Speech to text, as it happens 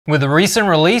With the recent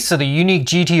release of the unique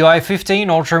GTi15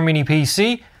 Ultra mini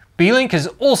PC, Beelink has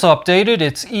also updated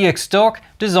its EX dock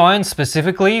designed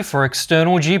specifically for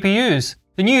external GPUs.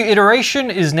 The new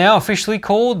iteration is now officially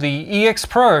called the EX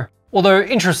Pro, although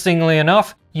interestingly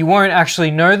enough, you won't actually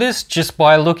know this just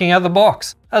by looking at the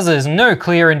box, as there's no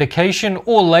clear indication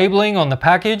or labeling on the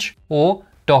package or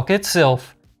dock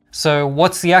itself. So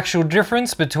what's the actual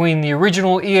difference between the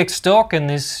original EX dock and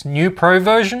this new Pro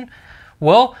version?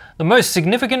 Well, the most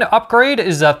significant upgrade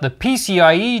is that the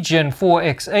PCIe Gen 4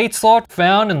 X8 slot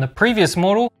found in the previous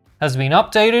model has been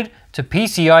updated to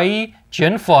PCIe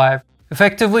Gen 5,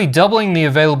 effectively doubling the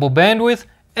available bandwidth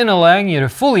and allowing you to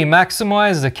fully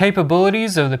maximize the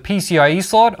capabilities of the PCIe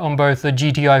slot on both the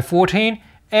GTi14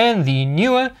 and the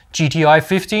newer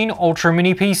GTi15 Ultra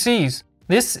mini PCs.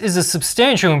 This is a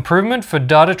substantial improvement for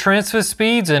data transfer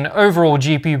speeds and overall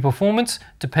GPU performance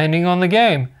depending on the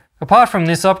game. Apart from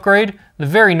this upgrade, the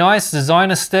very nice design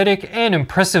aesthetic and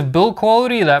impressive build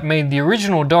quality that made the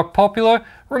original dock popular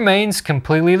remains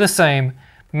completely the same,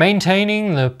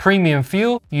 maintaining the premium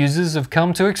feel users have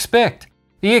come to expect.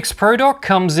 The EX Pro dock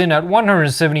comes in at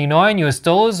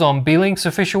 $179 on Beelink's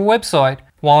official website,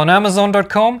 while on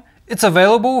Amazon.com it's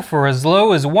available for as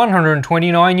low as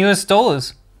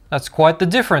 $129. That's quite the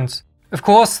difference. Of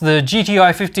course, the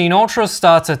GTi15 Ultra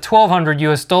starts at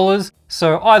 $1,200,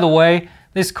 so either way,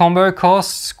 this combo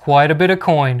costs quite a bit of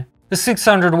coin. The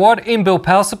 600 watt inbuilt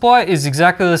power supply is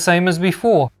exactly the same as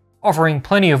before, offering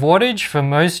plenty of wattage for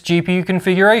most GPU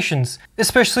configurations,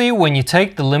 especially when you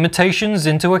take the limitations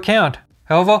into account.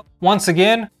 However, once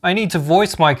again, I need to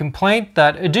voice my complaint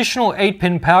that additional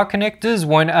 8-pin power connectors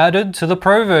weren't added to the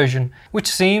Pro version,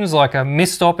 which seems like a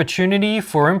missed opportunity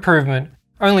for improvement.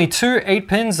 Only 2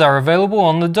 8-pins are available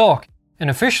on the dock, and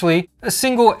officially, a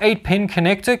single 8-pin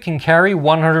connector can carry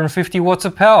 150 watts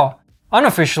of power.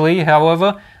 Unofficially,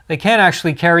 however, they can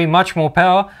actually carry much more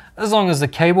power as long as the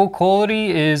cable quality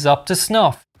is up to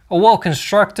snuff. A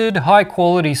well-constructed,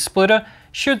 high-quality splitter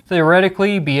should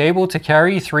theoretically be able to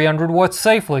carry 300 watts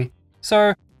safely,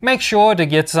 so make sure to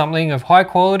get something of high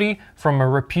quality from a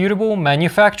reputable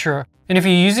manufacturer. And if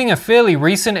you're using a fairly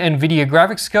recent NVIDIA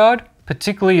graphics card,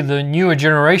 particularly the newer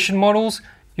generation models,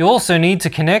 you'll also need to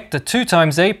connect the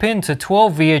 2x8-pin to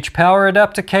 12VH power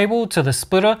adapter cable to the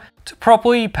splitter to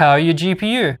properly power your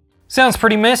GPU. Sounds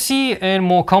pretty messy and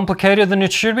more complicated than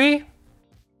it should be?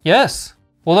 Yes.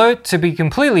 Although, to be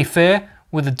completely fair,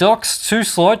 with the dock's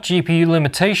 2-slot GPU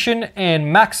limitation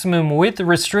and maximum width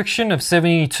restriction of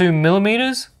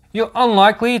 72mm, you're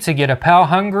unlikely to get a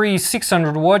power-hungry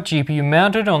 600-watt GPU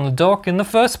mounted on the dock in the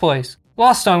first place.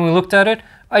 Last time we looked at it,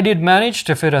 I did manage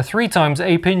to fit a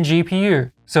 3x8-pin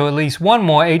GPU, so at least one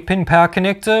more 8-pin power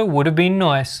connector would have been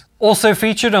nice. Also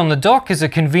featured on the dock is a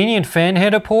convenient fan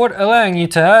header port allowing you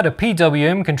to add a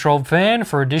PWM controlled fan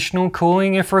for additional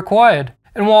cooling if required.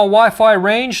 And while Wi-Fi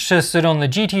range tested on the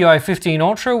GTi15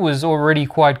 Ultra was already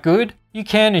quite good, you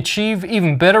can achieve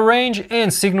even better range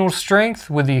and signal strength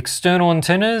with the external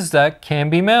antennas that can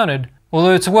be mounted.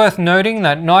 Although it's worth noting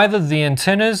that neither the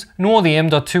antennas nor the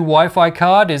M.2 Wi-Fi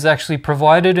card is actually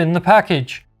provided in the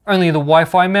package. Only the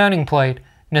Wi-Fi mounting plate,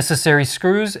 necessary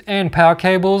screws and power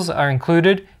cables are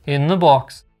included in the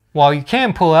box. While you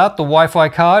can pull out the Wi-Fi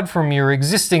card from your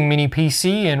existing mini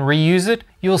PC and reuse it,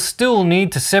 you'll still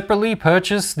need to separately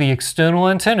purchase the external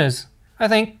antennas. I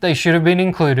think they should have been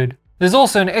included. There's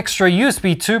also an extra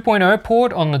USB 2.0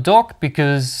 port on the dock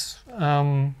because,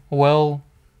 well,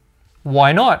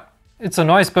 why not? It's a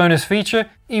nice bonus feature,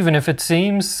 even if it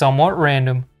seems somewhat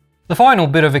random. The final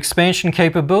bit of expansion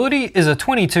capability is a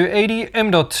 2280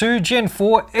 M.2 Gen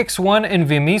 4 X1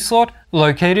 NVMe slot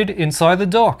located inside the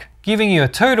dock, giving you a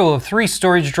total of 3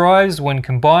 storage drives when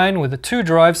combined with the 2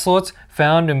 drive slots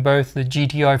found in both the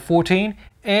GTi14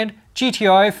 and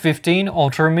GTi15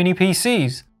 Ultra mini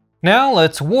PCs. Now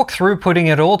let's walk through putting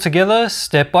it all together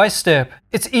step by step.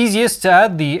 It's easiest to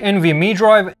add the NVMe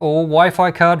drive or Wi-Fi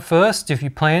card first if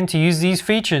you plan to use these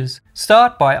features.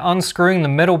 Start by unscrewing the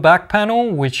metal back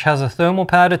panel, which has a thermal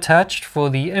pad attached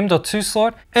for the M.2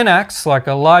 slot and acts like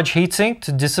a large heatsink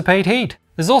to dissipate heat.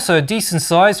 There's also a decent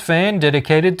sized fan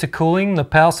dedicated to cooling the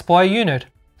power supply unit.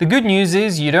 The good news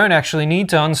is you don't actually need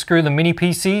to unscrew the mini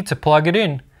PC to plug it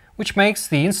in, which makes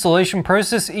the installation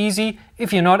process easy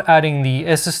if you're not adding the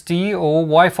SSD or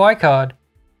Wi-Fi card.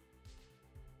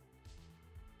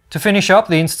 To finish up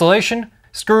the installation,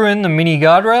 screw in the mini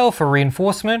guardrail for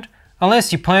reinforcement,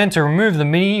 unless you plan to remove the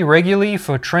mini regularly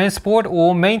for transport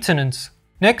or maintenance.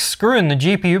 Next, screw in the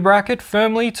GPU bracket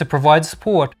firmly to provide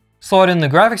support. Slide in the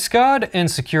graphics card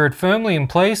and secure it firmly in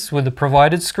place with the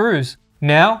provided screws.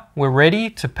 Now we're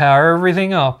ready to power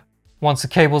everything up. Once the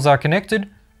cables are connected,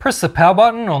 press the power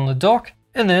button on the dock,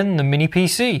 and then the mini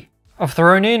PC. I've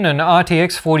thrown in an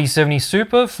RTX 4070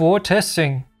 Super for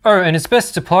testing. Oh, and it's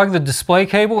best to plug the display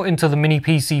cable into the mini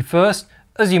PC first,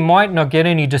 as you might not get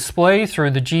any display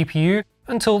through the GPU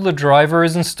until the driver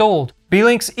is installed.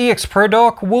 Beelink's EX Pro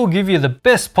Dock will give you the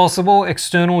best possible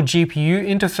external GPU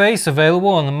interface available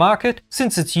on the market,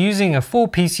 since it's using a full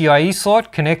PCIe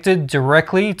slot connected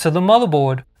directly to the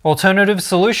motherboard. Alternative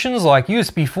solutions like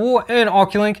USB 4 and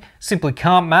Oculink simply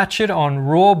can't match it on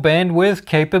raw bandwidth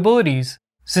capabilities.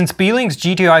 Since Beelink's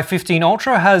GTi15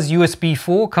 Ultra has USB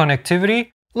 4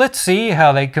 connectivity, let's see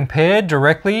how they compare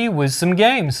directly with some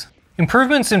games.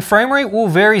 Improvements in frame rate will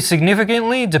vary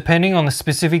significantly depending on the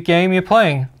specific game you're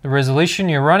playing, the resolution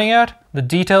you're running at, the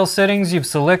detail settings you've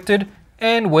selected,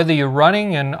 and whether you're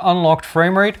running an unlocked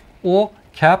frame rate or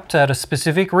capped at a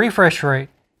specific refresh rate.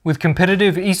 With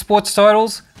competitive esports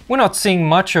titles, we're not seeing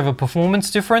much of a performance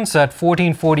difference at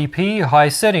 1440p high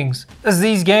settings, as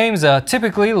these games are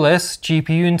typically less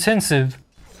GPU intensive.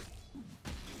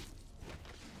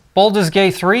 Baldur's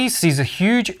Gate 3 sees a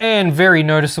huge and very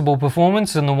noticeable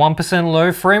performance in the 1%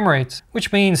 low frame rates,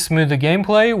 which means smoother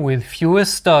gameplay with fewer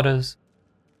stutters.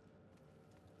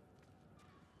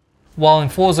 While in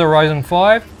Forza Horizon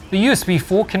 5, the USB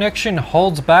 4 connection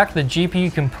holds back the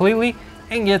GPU completely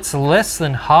and gets less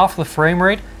than half the frame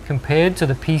rate compared to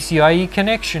the PCIe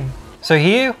connection. So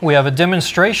here we have a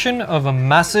demonstration of a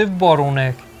massive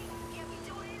bottleneck.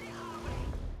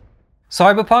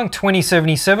 Cyberpunk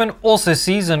 2077 also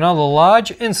sees another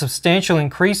large and substantial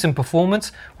increase in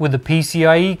performance with the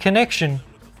PCIe connection.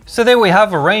 So there we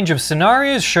have a range of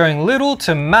scenarios showing little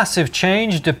to massive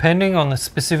change depending on the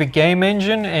specific game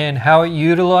engine and how it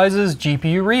utilizes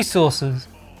GPU resources.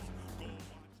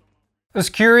 I was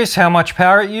curious how much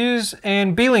power it used,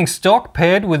 and Beelink's dock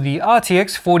paired with the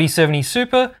RTX 4070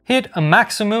 Super hit a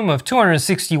maximum of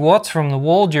 260 watts from the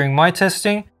wall during my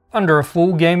testing under a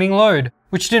full gaming load,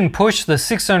 which didn't push the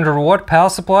 600 watt power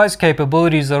supply's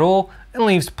capabilities at all and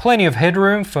leaves plenty of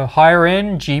headroom for higher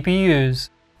end GPUs.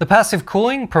 The passive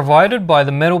cooling provided by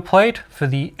the metal plate for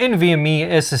the NVMe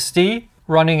SSD,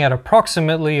 running at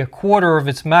approximately a quarter of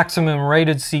its maximum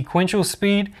rated sequential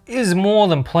speed, is more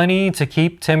than plenty to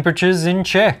keep temperatures in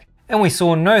check, and we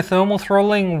saw no thermal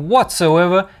throttling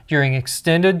whatsoever during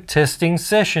extended testing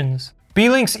sessions.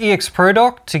 Beelink's EX Pro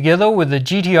Dock, together with the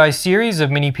GTi series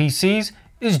of mini PCs,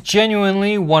 is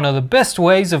genuinely one of the best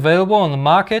ways available on the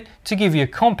market to give your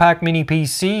compact mini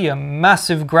PC a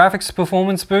massive graphics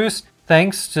performance boost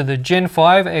thanks to the Gen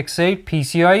 5 X8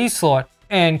 PCIe slot.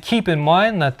 And keep in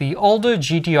mind that the older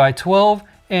GTi12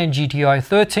 and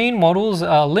GTi13 models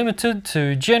are limited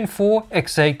to Gen 4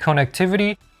 X8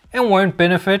 connectivity and won't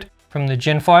benefit from the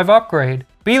Gen 5 upgrade.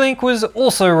 Beelink was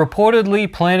also reportedly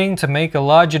planning to make a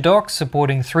larger dock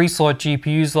supporting 3-slot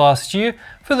GPUs last year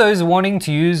for those wanting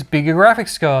to use bigger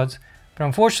graphics cards, but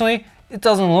unfortunately it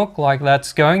doesn't look like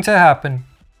that's going to happen.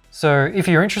 So if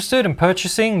you're interested in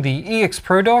purchasing the EX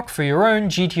Pro Dock for your own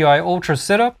GTi Ultra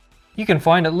setup, you can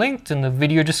find it linked in the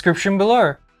video description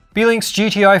below. Beelink's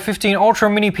GTi15 Ultra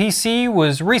mini PC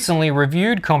was recently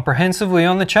reviewed comprehensively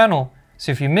on the channel,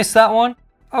 so if you missed that one,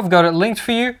 I've got it linked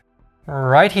for you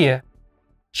right here.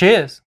 Cheers!